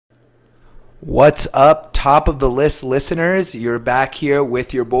What's up, top of the list listeners? You're back here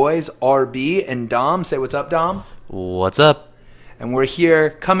with your boys, RB and Dom. Say what's up, Dom. What's up? And we're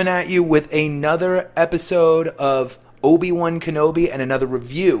here coming at you with another episode of Obi-Wan Kenobi and another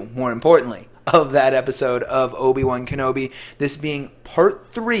review, more importantly, of that episode of Obi-Wan Kenobi. This being part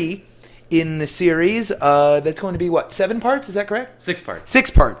 3 in the series. That's going to be, 7 parts? Is that correct? 6 parts. 6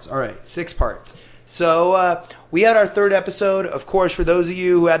 parts. All right, 6 parts. So we had our third episode. Of course, for those of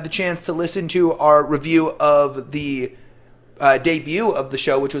you who had the chance to listen to our review of the debut of the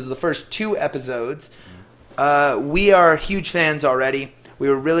show, which was the first 2 episodes, we are huge fans already. We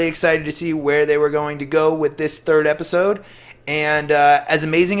were really excited to see where they were going to go with this third episode. And as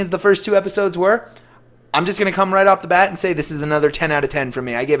amazing as the first 2 episodes were, I'm just going to come right off the bat and say this is another 10 out of 10 for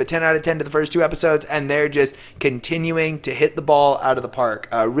me. I gave a 10 out of 10 to the first 2 episodes, and they're just continuing to hit the ball out of the park.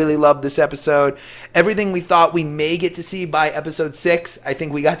 Really loved this episode. Everything we thought we may get to see by episode 6, I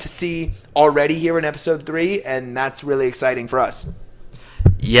think we got to see already here in episode 3, and that's really exciting for us.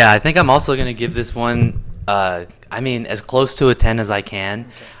 Yeah, I think I'm also going to give this one, as close to a 10 as I can.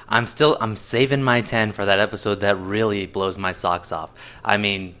 Okay. I'm saving my 10 for that episode that really blows my socks off. I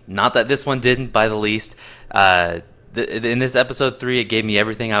mean, not that this one didn't by the least. In this episode 3, it gave me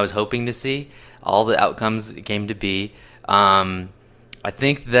everything I was hoping to see. All the outcomes it came to be. I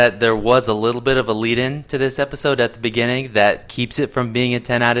think that there was a little bit of a lead-in to this episode at the beginning that keeps it from being a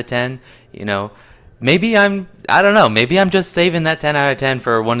 10 out of 10. You know, maybe I don't know. Maybe I'm just saving that 10 out of 10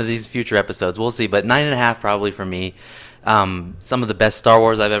 for one of these future episodes. We'll see. But 9.5 probably for me. Some of the best Star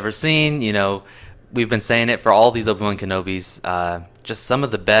Wars I've ever seen. You know, we've been saying it for all these Obi-Wan Kenobis. Just some of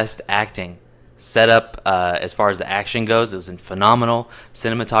the best acting set up as far as the action goes. It was phenomenal.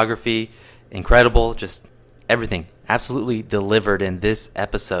 Cinematography, incredible. Just everything absolutely delivered in this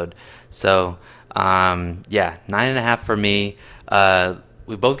episode. So, 9.5 for me.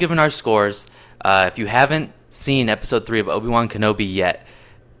 We've both given our scores. If you haven't seen episode 3 of Obi-Wan Kenobi yet,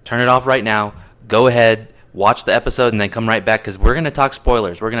 turn it off right now. Go ahead. Watch the episode and then come right back because we're going to talk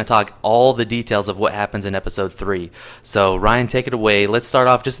spoilers. We're going to talk all the details of what happens in episode 3. So, Ryan, take it away. Let's start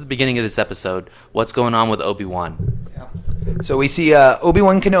off just at the beginning of this episode. What's going on with Obi-Wan? Yeah. So we see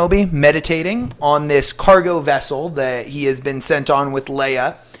Obi-Wan Kenobi meditating on this cargo vessel that he has been sent on with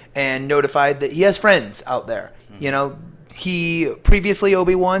Leia and notified that he has friends out there. Mm-hmm. You know, he previously,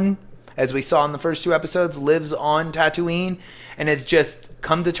 Obi-Wan, as we saw in the first 2 episodes, lives on Tatooine and has just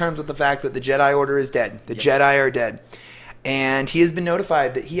come to terms with the fact that the Jedi Order is dead. The Jedi are dead. And he has been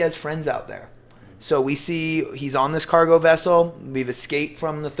notified that he has friends out there. So we see he's on this cargo vessel. We've escaped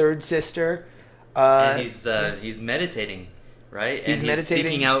from the third sister. And he's meditating, right? He's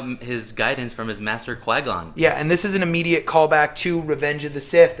seeking out his guidance from his master Qui-Gon. Yeah, and this is an immediate callback to Revenge of the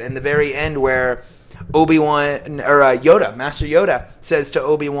Sith and the very end where Master Yoda says to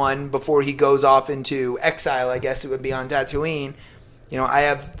Obi-Wan before he goes off into exile, I guess it would be on Tatooine, you know, I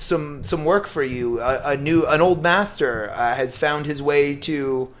have some work for you. An old master has found his way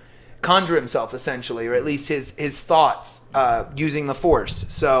to conjure himself, essentially, or at least his thoughts using the Force.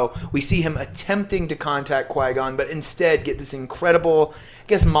 So we see him attempting to contact Qui-Gon, but instead get this incredible, I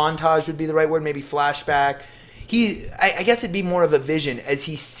guess montage would be the right word, maybe flashback. I guess it'd be more of a vision as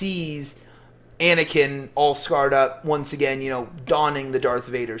he sees Anakin all scarred up once again, you know, donning the Darth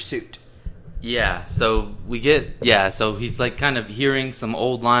Vader suit. Yeah, so he's like kind of hearing some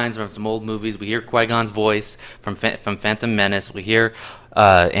old lines from some old movies. We hear Qui-Gon's voice from Phantom Menace. We hear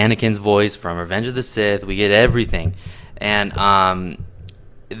Anakin's voice from Revenge of the Sith. We get everything. And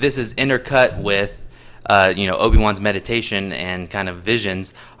this is intercut with, Obi-Wan's meditation and kind of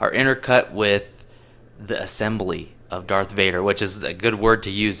visions are intercut with the assembly of Darth Vader, which is a good word to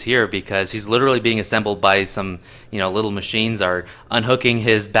use here because he's literally being assembled by some, little machines are unhooking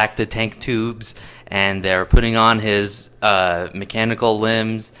his back-to-tank tubes, and they're putting on his mechanical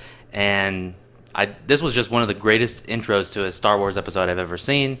limbs, and this was just one of the greatest intros to a Star Wars episode I've ever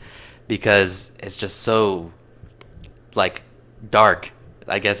seen because it's just so, dark,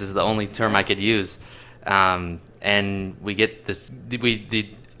 I guess is the only term I could use. And we get this,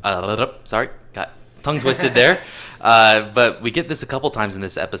 sorry, got tongue twisted there. But we get this a couple times in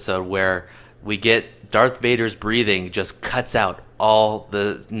this episode where we get Darth Vader's breathing just cuts out all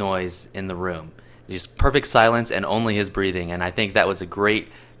the noise in the room. Just perfect silence and only his breathing. And I think that was a great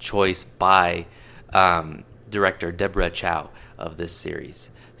choice by director Deborah Chow of this series.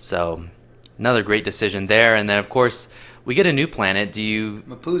 So another great decision there. And then, of course, we get a new planet.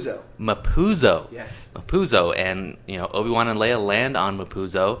 Mapuzo. Yes. Mapuzo. And, Obi-Wan and Leia land on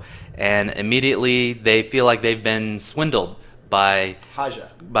Mapuzo. And immediately they feel like they've been swindled by Haja.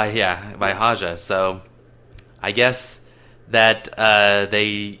 By Haja. So I guess that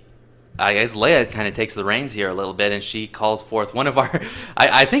they I guess Leia kind of takes the reins here a little bit, and she calls forth one of our.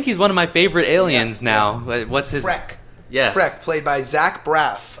 I think he's one of my favorite aliens now. Yeah. What's his? Freck. Yes. Freck, played by Zach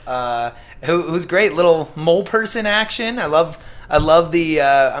Braff, who's great. Little mole person action. I love the.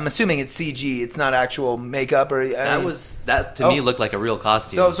 I'm assuming it's CG. It's not actual makeup or. That to me looked like a real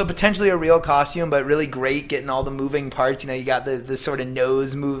costume. So potentially a real costume, but really great getting all the moving parts. You got the sort of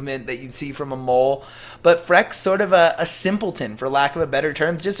nose movement that you'd see from a mole. But Freck's sort of a simpleton, for lack of a better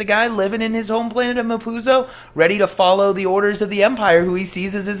term. Just a guy living in his home planet of Mapuzo, ready to follow the orders of the Empire, who he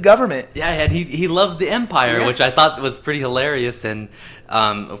sees as his government. Yeah, and he loves the Empire, which I thought was pretty hilarious. And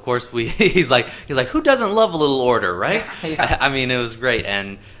of course, he's like, who doesn't love a little order, right? Yeah. I mean, it was great.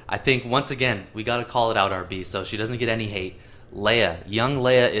 And I think once again we got to call it out, RB, so she doesn't get any hate. Young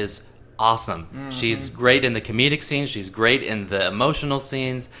Leia is awesome. Mm-hmm. She's great in the comedic scenes. She's great in the emotional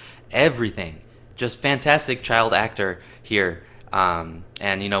scenes. Everything. Just fantastic child actor here. And,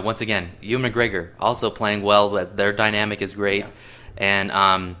 once again, Ewan McGregor also playing well. Their dynamic is great. Yeah.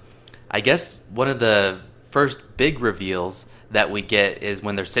 And I guess one of the first big reveals that we get is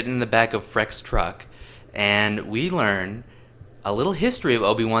when they're sitting in the back of Freck's truck. And we learn a little history of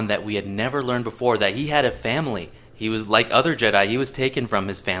Obi-Wan that we had never learned before, that he had a family. He was like other Jedi. He was taken from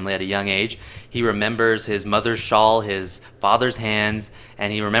his family at a young age. He remembers his mother's shawl, his father's hands,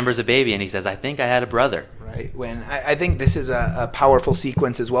 and he remembers a baby, and he says, I think I had a brother. Right. When I think this is a powerful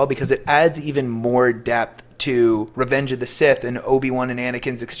sequence as well, because it adds even more depth to Revenge of the Sith and Obi-Wan and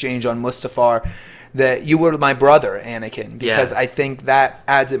Anakin's exchange on Mustafar, that you were my brother, Anakin, because I think that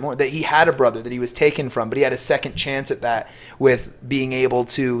adds it more, that he had a brother that he was taken from, but he had a second chance at that with being able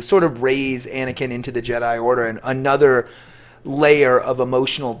to sort of raise Anakin into the Jedi Order, and another layer of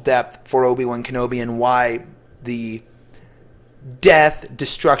emotional depth for Obi-Wan Kenobi, and why the death,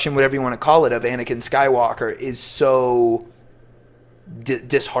 destruction, whatever you want to call it, of Anakin Skywalker is so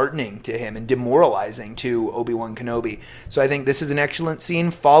disheartening to him and demoralizing to Obi-Wan Kenobi. So I think this is an excellent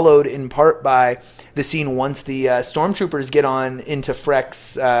scene, followed in part by the scene once the stormtroopers get on into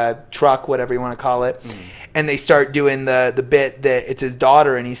Freck's truck, whatever you want to call it, and they start doing the bit that it's his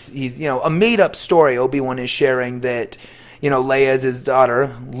daughter, and he's a made-up story Obi-Wan is sharing that Leia is his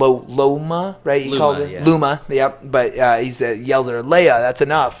daughter, Loma, right? He calls her Luma, yep. But he yells at her, Leia, that's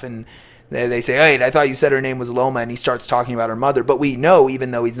enough. And they say, hey, I thought you said her name was Loma, and he starts talking about her mother. But we know,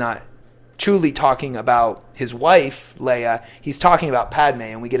 even though he's not truly talking about his wife, Leia, he's talking about Padme,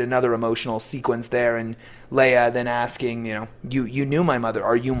 and we get another emotional sequence there, and Leia then asking, you knew my mother,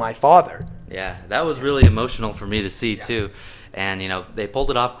 are you my father? Yeah, that was really emotional for me to see, too. And, they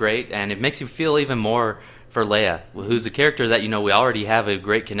pulled it off great, and it makes you feel even more for Leia, who's a character that, we already have a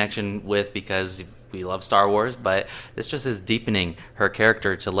great connection with because we love Star Wars, but this just is deepening her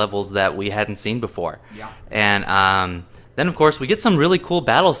character to levels that we hadn't seen before. Yeah. And then, of course, we get some really cool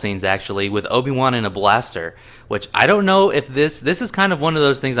battle scenes, actually, with Obi-Wan and a blaster, which I don't know if this is kind of one of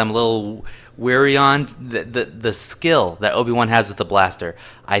those things I'm a little weary on, the skill that Obi-Wan has with the blaster.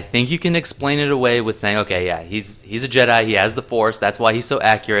 I think you can explain it away with saying, okay, yeah, he's a Jedi, he has the Force, that's why he's so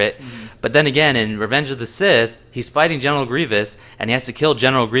accurate. Mm-hmm. But then again, in Revenge of the Sith, he's fighting General Grievous, and he has to kill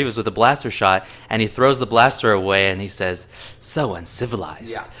General Grievous with a blaster shot, and he throws the blaster away, and he says, so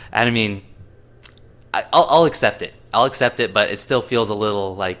uncivilized. Yeah. And I mean, I'll accept it. I'll accept it, but it still feels a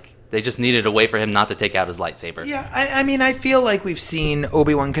little like they just needed a way for him not to take out his lightsaber. Yeah, I mean, I feel like we've seen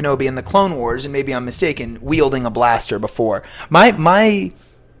Obi-Wan Kenobi in the Clone Wars, and maybe I'm mistaken, wielding a blaster before. My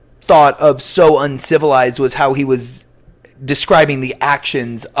thought of so uncivilized was how he was describing the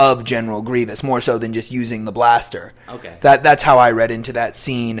actions of General Grievous, more so than just using the blaster. Okay. That's how I read into that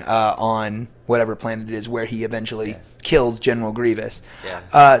scene on whatever planet it is where he eventually killed General Grievous.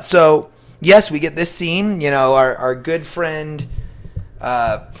 Yeah. So, yes, we get this scene. Our good friend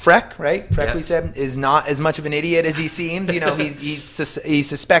Freck, right? Freck, we said, is not as much of an idiot as he seemed. He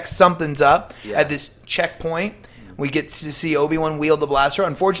suspects something's up at this checkpoint. We get to see Obi-Wan wield the blaster.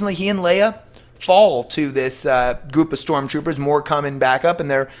 Unfortunately, he and Leia fall to this group of stormtroopers. More coming back up, and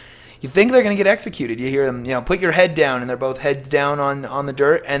you think they're going to get executed. You hear them, put your head down, and they're both heads down on the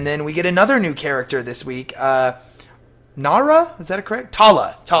dirt. And then we get another new character this week. Nara? Is that correct?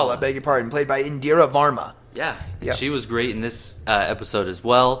 Tala, beg your pardon, played by Indira Varma. Yeah, she was great in this episode as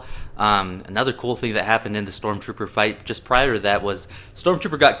well. Another cool thing that happened in the Stormtrooper fight just prior to that was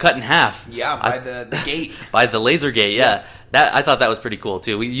Stormtrooper got cut in half. Yeah, by the gate. By the laser gate, yeah. I thought that was pretty cool,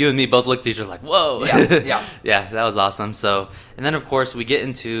 too. You and me both looked at each other like, whoa. Yeah. Yeah, that was awesome. So And then, of course, we get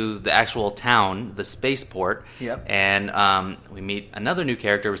into the actual town, the spaceport. Yep. And we meet another new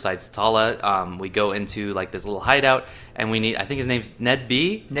character besides Tala. We go into like this little hideout, and we meet, I think his name's Ned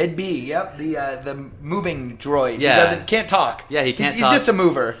B. Ned B. Yep, the moving droid. Yeah. He can't talk. Yeah, he can't He's talk. just a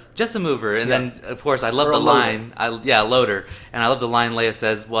mover. Just a mover. And Yeah. then, of course, I love Or the a loader. line. Loader. And I love the line Leia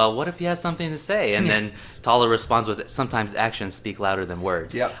says, well, what if he has something to say? And then Tala responds with, sometimes actions speak louder than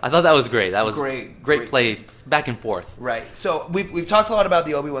words. Yep. I thought that was great. That was Great play back and forth. Right. So we've talked a lot about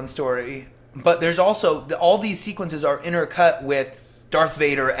the Obi-Wan story, but there's also all these sequences are intercut with Darth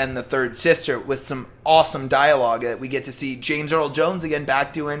Vader and the third sister with some awesome dialogue that we get to see James Earl Jones again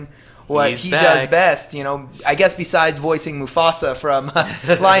back doing what He's he back. does best. You know, I guess besides voicing Mufasa from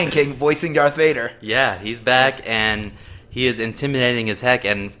Lion King, voicing Darth Vader. Yeah, he's back, and he is intimidating as heck.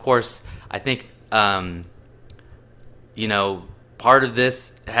 And, of course, I think, part of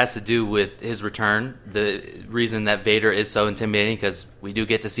this has to do with his return. The reason that Vader is so intimidating, because we do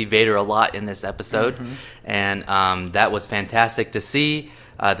get to see Vader a lot in this episode. Mm-hmm. And that was fantastic to see.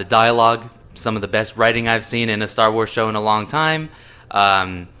 The dialogue, some of the best writing I've seen in a Star Wars show in a long time.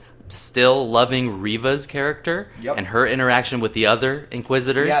 Still loving Reva's character Yep. and her interaction with the other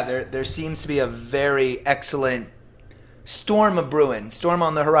Inquisitors. Yeah, there seems to be a very excellent storm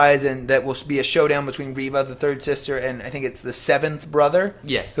on the horizon that will be a showdown between Reva, the third sister, and I think it's the seventh brother.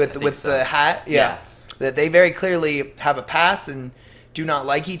 Yes, I with think so. the hat. Yeah, that they very clearly have a past and do not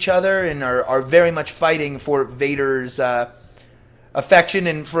like each other and are very much fighting for Vader's affection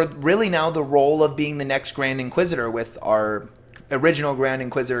and for really now the role of being the next Grand Inquisitor, with our original Grand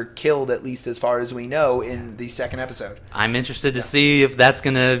Inquisitor killed, at least as far as we know, in the second episode. I'm interested to see if that's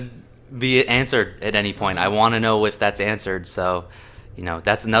going to be answered at any point. I want to know if that's answered. So,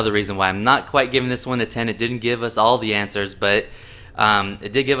 that's another reason why I'm not quite giving this one a 10. It didn't give us all the answers, but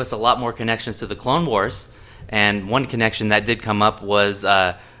it did give us a lot more connections to the Clone Wars. And one connection that did come up was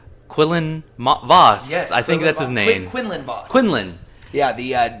Quinlan Vos. Yes, I think that's his name. Quinlan Vos. Quinlan. Yeah,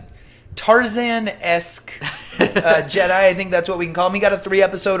 the Tarzan-esque Jedi, I think that's what we can call him. He got a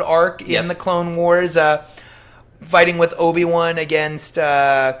 3-episode arc in the Clone Wars, fighting with Obi-Wan against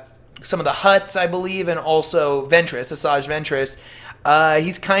some of the Hutts, I believe, and also Ventress, Asajj Ventress.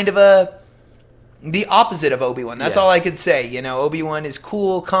 He's kind of the opposite of Obi-Wan. That's all I could say. Obi-Wan is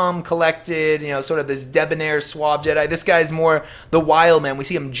cool, calm, collected, sort of this debonair, suave Jedi. This guy's more the wild man. We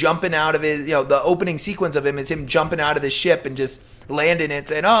see him jumping out of his, the opening sequence of him is him jumping out of the ship and just landing it,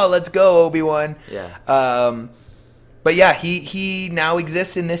 saying, "Oh, let's go, Obi-Wan." Yeah. But yeah, he now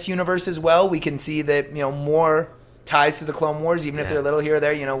exists in this universe as well. We can see that, more ties to the Clone Wars, even if they're a little here or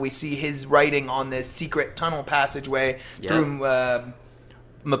there. We see his writing on this secret tunnel passageway through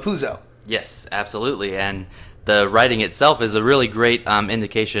Mapuzo. Yes, absolutely. And the writing itself is a really great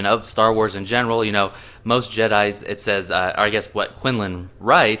indication of Star Wars in general. Most Jedis, it says, or I guess what Quinlan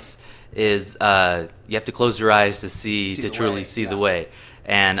writes is you have to close your eyes to truly see the way.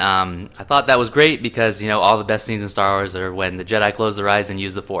 And I thought that was great because, all the best scenes in Star Wars are when the Jedi close their eyes and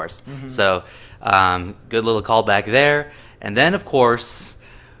use the Force. Mm-hmm. So good little callback there. And then, of course,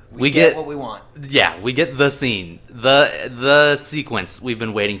 we get what we want. Yeah, we get the scene, the sequence we've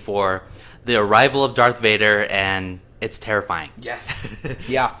been waiting for, the arrival of Darth Vader, and it's terrifying. Yes.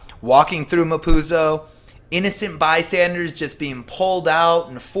 Yeah. Walking through Mapuzo, innocent bystanders just being pulled out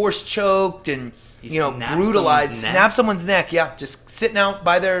and force choked and brutalized. Snap someone's neck. Yeah, just sitting out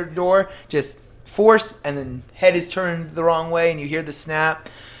by their door, just force, and then head is turned the wrong way, and you hear the snap.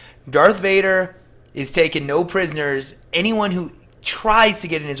 Darth Vader is taking no prisoners. Anyone who tries to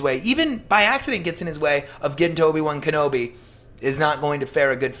get in his way, even by accident gets in his way of getting to Obi-Wan Kenobi, is not going to fare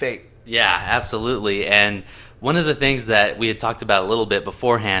a good fate. Yeah, absolutely. And one of the things that we had talked about a little bit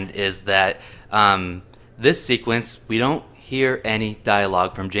beforehand is that this sequence, we don't hear any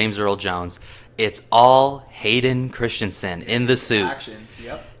dialogue from James Earl Jones. It's all Hayden Christensen in the suit. Actions,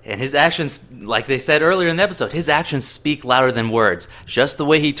 yep. And his actions, like they said earlier in the episode, his actions speak louder than words. Just the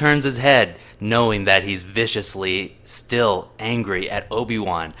way he turns his head, knowing that he's viciously still angry at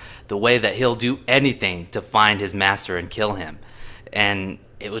Obi-Wan. The way that he'll do anything to find his master and kill him. And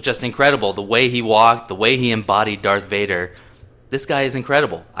it was just incredible. The way he walked, the way he embodied Darth Vader. This guy is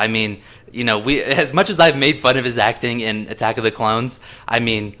incredible. I mean, we as much as I've made fun of his acting in Attack of the Clones, I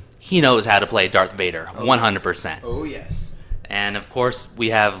mean, he knows how to play Darth Vader, 100%. Yes. Oh, yes. And, of course, we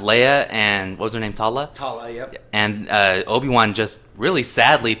have Leia and, what was her name, Tala? Tala, yep. And Obi-Wan just really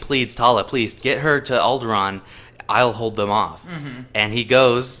sadly pleads Tala, please, get her to Alderaan. I'll hold them off. Mm-hmm. And he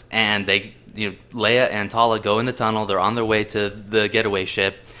goes, and Leia and Tala go in the tunnel. They're on their way to the getaway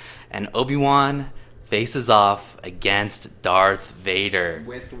ship. And Obi-Wan faces off against Darth Vader.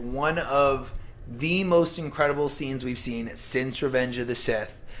 With one of the most incredible scenes we've seen since Revenge of the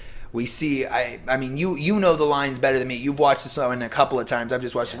Sith. We see, I mean, you know the lines better than me. You've watched this one a couple of times. I've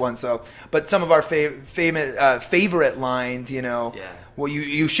just watched it once. So, but some of our favorite lines, you know, well,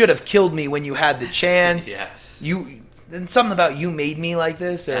 you should have killed me when you had the chance. And something about you made me like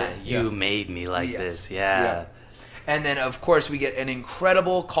this. Or, you made me like this. Yeah. And then, of course, we get an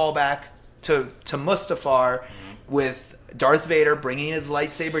incredible callback to Mustafar with Darth Vader bringing his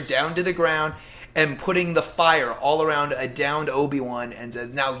lightsaber down to the ground and putting the fire all around a downed Obi-Wan and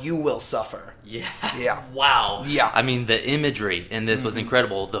says, now you will suffer. Yeah. Wow. Yeah. I mean, the imagery in this was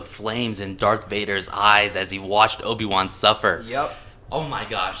incredible. The flames in Darth Vader's eyes as he watched Obi-Wan suffer. Yep. Oh my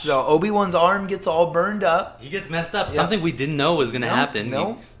gosh. So Obi-Wan's arm gets all burned up. He gets messed up. Yep. Something we didn't know was going to happen.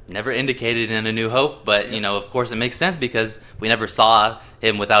 No. Never indicated in A New Hope, but, you know, of course it makes sense because we never saw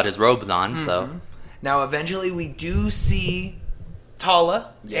him without his robes on, so. Now, eventually we do see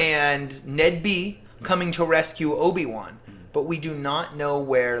Tala and Ned B coming to rescue Obi-Wan, but we do not know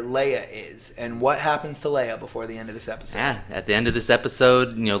where Leia is and what happens to Leia before the end of this episode. Yeah, at the end of this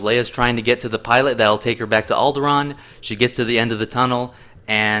episode, you know, Leia's trying to get to the pilot that'll take her back to Alderaan. She gets to the end of the tunnel,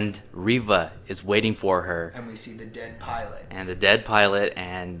 and Reva is waiting for her. And we see the dead pilot.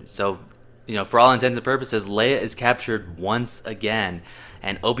 And so, you know, for all intents and purposes, Leia is captured once again,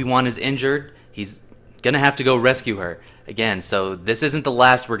 and Obi-Wan is injured. He's going to have to go rescue her again. So this isn't the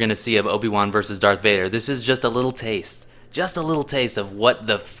last we're going to see of Obi-Wan versus Darth Vader. This is just a little taste of what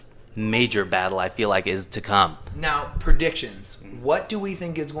the major battle I feel like is to come. Now, predictions. What do we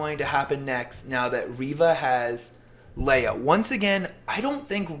think is going to happen next now that Reva has Leia? Once again, I don't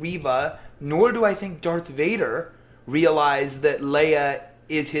think Reva, nor do I think Darth Vader, realize that Leia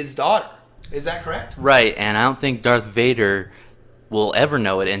is his daughter. Is that correct? Right, and I don't think Darth Vader will ever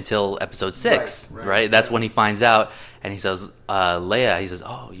know it until episode 6, right? That's when he finds out, and he says, Leia, he says,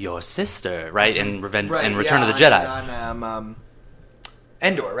 oh, your sister, right? In Return of the Jedi. On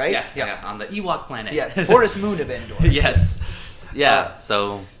Endor, right? Yeah, on the Ewok planet. Yes, forest moon of Endor. Yes. Yeah,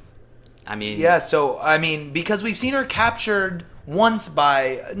 so, I mean... Yeah, so, I mean, because we've seen her captured once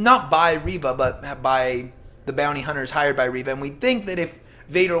not by Reva, but by the bounty hunters hired by Reva, and we think that if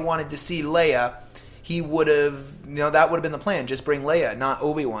Vader wanted to see Leia, he would have, that would have been the plan. Just bring Leia, not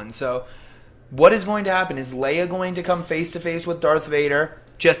Obi-Wan. So what is going to happen? Is Leia going to come face-to-face with Darth Vader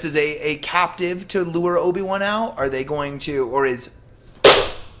just as a captive to lure Obi-Wan out? Are they going to, or is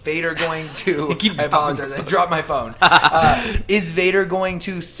Vader going to... I apologize, I dropped my phone. Is Vader going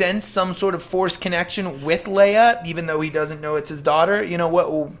to sense some sort of force connection with Leia, even though he doesn't know it's his daughter? You know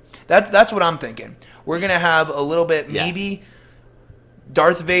what? That's what I'm thinking. We're going to have a little bit, maybe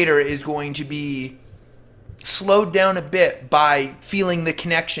Darth Vader is going to be slowed down a bit by feeling the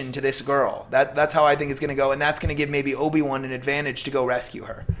connection to this girl. That's how I think it's going to go, and that's going to give maybe Obi-Wan an advantage to go rescue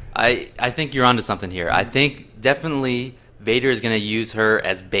her. I think you're onto something here. I think definitely Vader is going to use her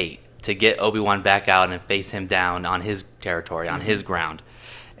as bait to get Obi-Wan back out and face him down on his territory, on his ground,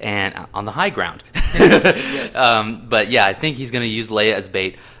 and on the high ground. Yes. But yeah, I think he's going to use Leia as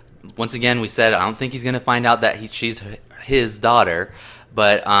bait. Once again, we said I don't think he's going to find out that she's his daughter,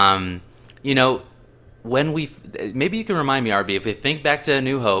 but you know, when maybe you can remind me, RB, if we think back to A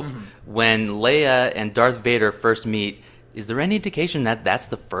New Hope, when Leia and Darth Vader first meet, is there any indication that that's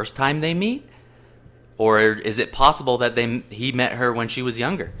the first time they meet? Or is it possible that he met her when she was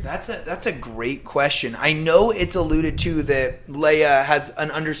younger? That's a great question. I know it's alluded to that Leia has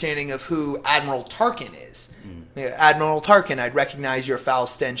an understanding of who Admiral Tarkin is. Admiral Tarkin, I'd recognize your foul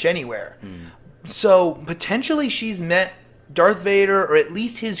stench anywhere. So potentially she's met Darth Vader, or at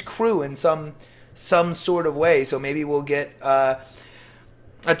least his crew, in some sort of way. So maybe we'll get a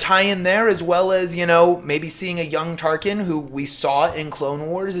tie-in there, as well as, maybe seeing a young Tarkin, who we saw in Clone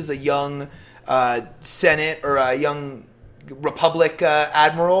Wars as a young Senate or a young Republic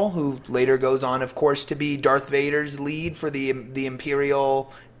admiral, who later goes on, of course, to be Darth Vader's lead for the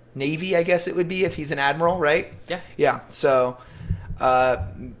Imperial Navy, I guess it would be, if he's an admiral, right? Yeah. So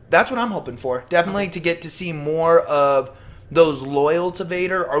that's what I'm hoping for. Definitely to get to see more of those loyal to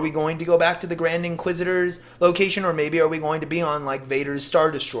Vader. Are we going to go back to the Grand Inquisitor's location, or maybe are we going to be on like Vader's Star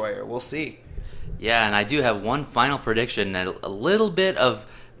Destroyer? We'll see. Yeah, and I do have one final prediction, that a little bit of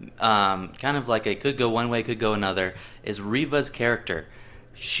kind of like it could go one way, could go another, is Reva's character.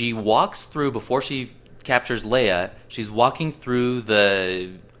 She walks through, before she captures Leia, she's walking through the,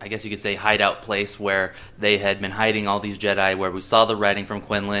 I guess you could say, hideout place where they had been hiding all these Jedi, where we saw the writing from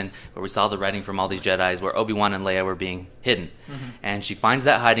Quinlan, where we saw the writing from all these Jedis, where Obi-Wan and Leia were being hidden. And she finds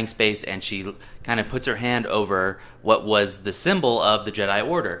that hiding space, and she kind of puts her hand over what was the symbol of the Jedi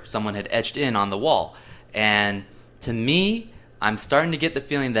Order. Someone had etched in on the wall. And to me, I'm starting to get the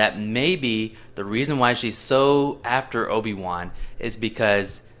feeling that maybe the reason why she's so after Obi-Wan is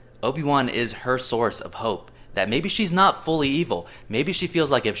because Obi-Wan is her source of hope. That maybe she's not fully evil. Maybe she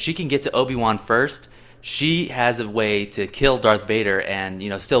feels like if she can get to Obi-Wan first, she has a way to kill Darth Vader and,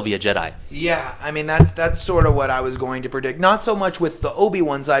 still be a Jedi. Yeah, I mean, that's sort of what I was going to predict. Not so much with the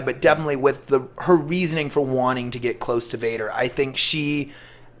Obi-Wan side, but definitely with her reasoning for wanting to get close to Vader. I think she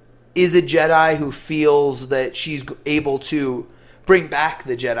is a Jedi who feels that she's able to bring back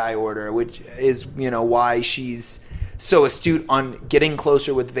the Jedi Order, which is, why she's so astute on getting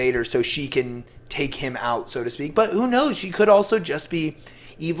closer with Vader so she can take him out, so to speak. But who knows? She could also just be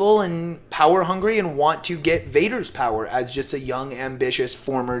evil and power hungry and want to get Vader's power as just a young, ambitious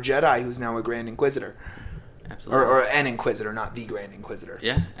former Jedi who's now a Grand Inquisitor. Absolutely. Or an Inquisitor, not the Grand Inquisitor.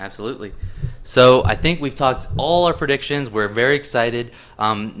 Yeah, absolutely. So I think we've talked all our predictions. We're very excited.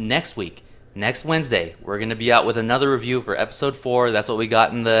 Next Wednesday, we're going to be out with another review for episode 4. That's what we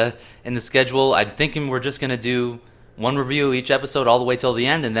got in the schedule. I'm thinking we're just going to do one review each episode all the way till the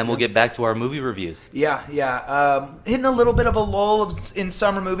end, and then we'll get back to our movie reviews. Yeah. Hitting a little bit of a lull in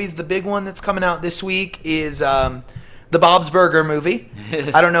summer movies. The big one that's coming out this week is the Bob's Burger movie.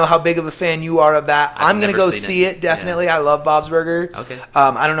 I don't know how big of a fan you are of that. I'm going to go see it, definitely. Yeah. I love Bob's Burger. Okay.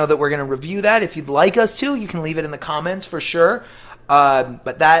 I don't know that we're going to review that. If you'd like us to, you can leave it in the comments for sure.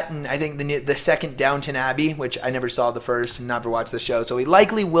 But that, and I think the second Downton Abbey, which I never saw the first and never watched the show, so we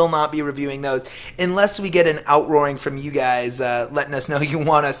likely will not be reviewing those unless we get an outroaring from you guys letting us know you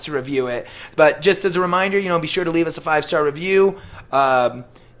want us to review it. But just as a reminder, be sure to leave us a 5-star review.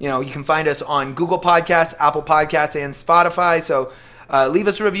 You can find us on Google Podcasts, Apple Podcasts, and Spotify. So leave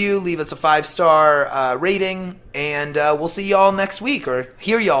us a review, leave us a 5-star rating, and we'll see y'all next week, or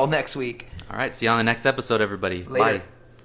hear y'all next week. All right, see you on the next episode, everybody. Later. Bye.